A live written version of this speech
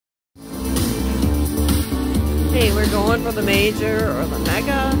Okay, we're going for the major or the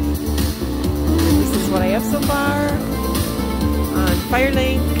mega. This is what I have so far on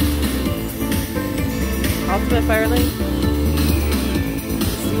Firelink. Ultimate Firelink.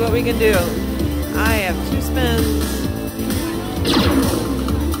 Let's see what we can do. I have 2 spins.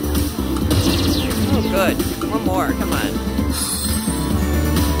 Oh, good. One more. Come on.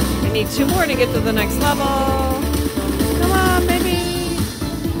 I need 2 more to get to the next level. Come on, baby.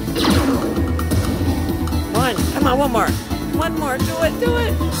 1. Come on, 1 more. 1 more. Do it. Do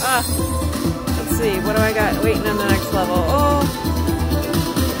it. Let's see. What do I got waiting on the next level? Oh.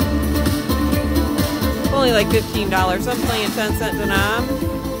 Only like $15. I'm playing 10-cent denom.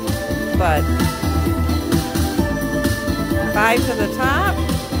 But 5 to the top.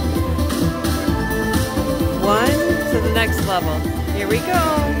 1 to the next level. Here we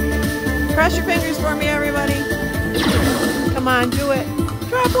go. Cross your fingers for me, everybody. Come on, do it.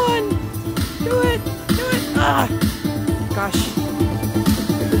 Drop 1. Do it. Do it. Gosh.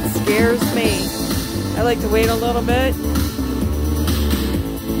 It scares me. I like to wait a little bit.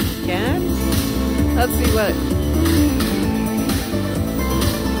 Again. Let's see what.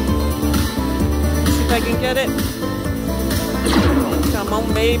 See if I can get it. Come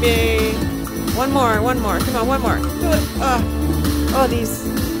on, baby. 1 more. 1 more. Come on, 1 more. Do it. Oh, these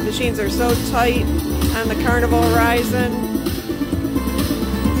machines are so tight on the Carnival Horizon.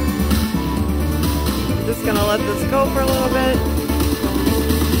 I'm just gonna let this go for a little bit.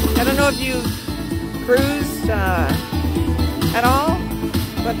 I don't know if you cruised at all,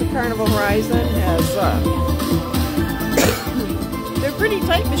 but the Carnival Horizon has they're pretty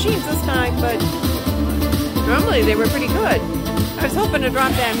tight machines this time, but normally they were pretty good. I was hoping to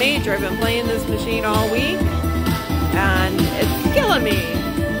drop that major. I've been playing this machine all week and it's killing me.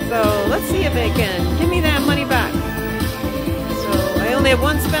 So let's see if it can give me that money back. So I only have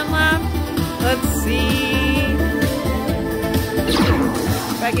 1 spin left. Let's see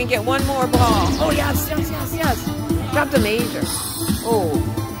if I can get 1 more ball. Oh yes, yes, yes, yes. Dropped a major. Oh,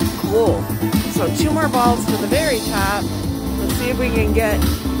 cool. So 2 more balls to the very top. Let's see if we can get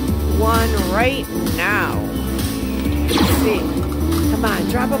 1 right now. Let's see. Come on,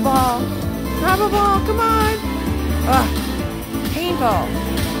 drop a ball. Drop a ball, come on. Painful.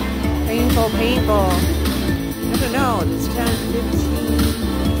 Painful, painful. I don't know, it's 10, 15.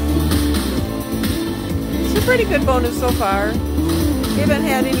 It's a pretty good bonus so far. We haven't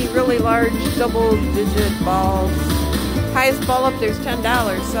had any really large double-digit balls. Highest ball up there's $10,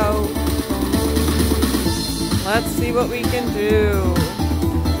 so let's see what we can do.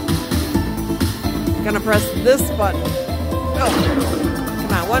 I'm gonna press this button. Oh.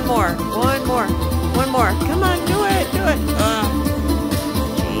 Come on, 1 more. 1 more. 1 more. Come on, do it. Do it.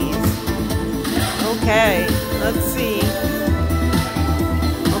 Jeez. Okay, let's see.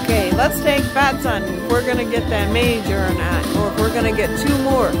 Okay, let's take bets on if we're gonna get that major or not, or if we're gonna get 2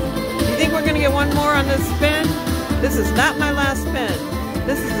 more. Do you think we're gonna get 1 more on this spin? This is not my last spin.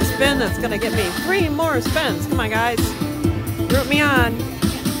 This is the spin that's gonna get me 3 more spins. Come on, guys. Root me on.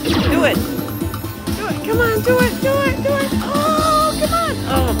 Do it. Do it. Come on, do it. Do it. Do it. Oh, come on.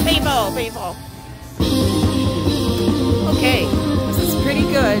 Oh, painful, painful. Okay, this is pretty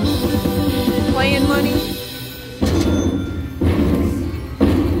good. Playing money.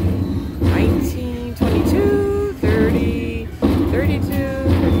 19, 22, 30, 32,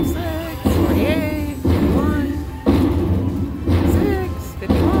 36, 48, 51, 6,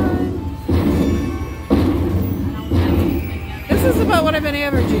 51. This is about what I've been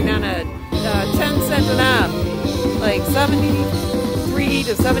averaging on a 10-cent denom. Like $73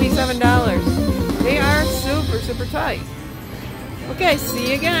 to $77. They are super, super tight. Okay, see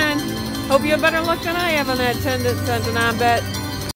you again. Hope you have better luck than I have on that 10-cent denom bet.